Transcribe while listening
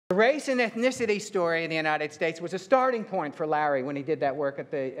The race and ethnicity story in the United States was a starting point for Larry when he did that work at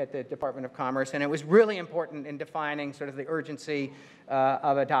the Department of Commerce, and it was really important in defining sort of the urgency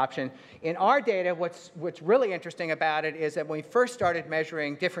of adoption. In our data, what's really interesting about it is that when we first started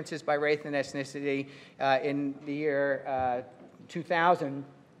measuring differences by race and ethnicity in the year 2000,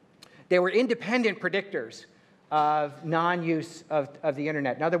 they were independent predictors of non-use of the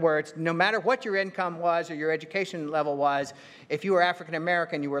internet. In other words, no matter what your income was or your education level was, if you were African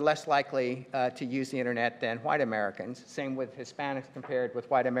American, you were less likely to use the internet than white Americans. Same with Hispanics compared with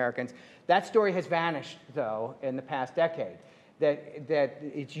white Americans. That story has vanished, though, in the past decade. That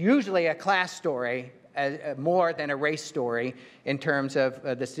it's usually a class story more than a race story in terms of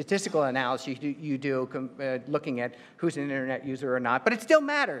the statistical analysis you do looking at who's an internet user or not. But it still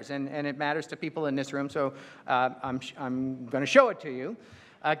matters, and it matters to people in this room, so I'm going to show it to you.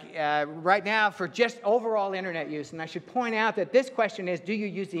 Right now, for just overall internet use, and I should point out that this question is, do you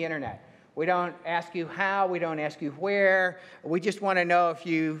use the internet? We don't ask you how, we don't ask you where. We just want to know if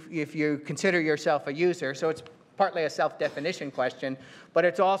you consider yourself a user. So it's partly a self-definition question, but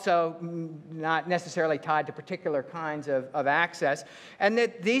it's also not necessarily tied to particular kinds of access, and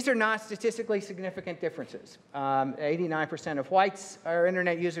that these are not statistically significant differences. 89% of whites are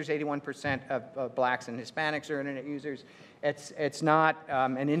internet users, 81% of blacks and Hispanics are internet users. It's not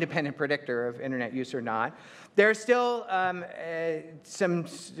an independent predictor of internet use or not. There's still some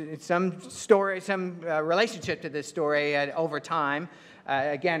relationship to this story over time.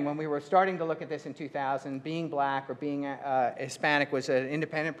 Again, when we were starting to look at this in 2000, being black or being Hispanic was an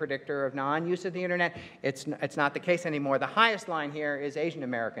independent predictor of non-use of the internet. It's not the case anymore. The highest line here is Asian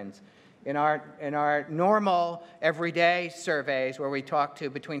Americans. In our normal, everyday surveys, where we talk to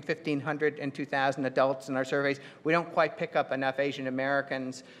between 1,500 and 2,000 adults in our surveys, we don't quite pick up enough Asian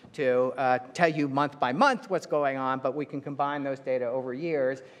Americans to tell you month by month what's going on, but we can combine those data over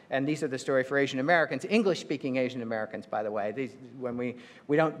years, and these are the story for Asian Americans, English-speaking Asian Americans, by the way. When we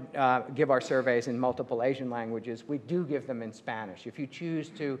don't give our surveys in multiple Asian languages, we do give them in Spanish. If you choose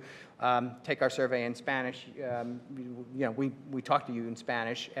to take our survey in Spanish, we talk to you in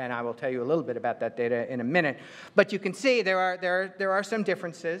Spanish, and I will tell you a little bit about that data in a minute. But you can see there are some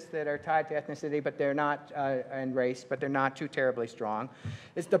differences that are tied to ethnicity, but they're not, and race, but they're not too terribly strong.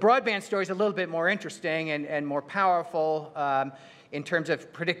 The broadband story is a little bit more interesting and more powerful in terms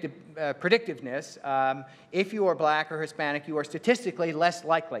of predictiveness. If you are black or Hispanic, you are statistically less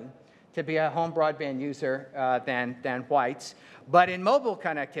likely to be a home broadband user than whites. But in mobile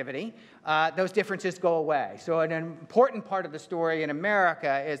connectivity, those differences go away. So an important part of the story in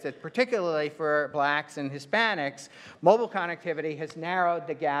America is that particularly for blacks and Hispanics, mobile connectivity has narrowed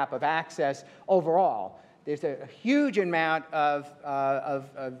the gap of access overall. There's a huge amount of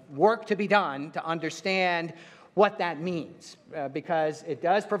work to be done to understand what that means, because it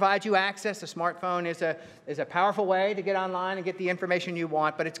does provide you access. A smartphone is a powerful way to get online and get the information you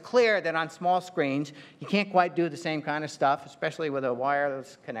want, but it's clear that on small screens, you can't quite do the same kind of stuff, especially with a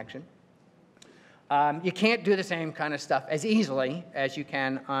wireless connection. You can't do the same kind of stuff as easily as you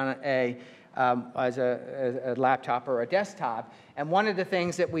can on a laptop or a desktop. And one of the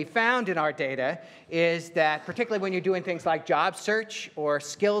things that we found in our data is that, particularly when you're doing things like job search or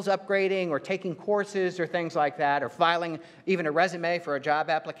skills upgrading or taking courses or things like that, or filing even a resume for a job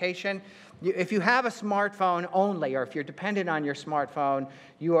application, if you have a smartphone only, or if you're dependent on your smartphone,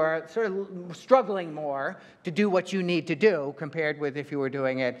 you are sort of struggling more to do what you need to do compared with if you were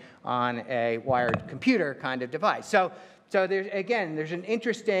doing it on a wired computer kind of device. So there's an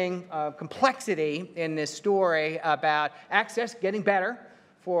interesting complexity in this story about access getting better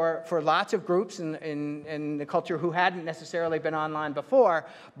for lots of groups in the culture who hadn't necessarily been online before,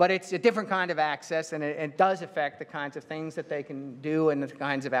 but it's a different kind of access, and it does affect the kinds of things that they can do and the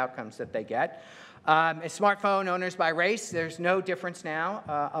kinds of outcomes that they get. As smartphone owners by race, there's no difference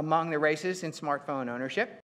now among the races in smartphone ownership.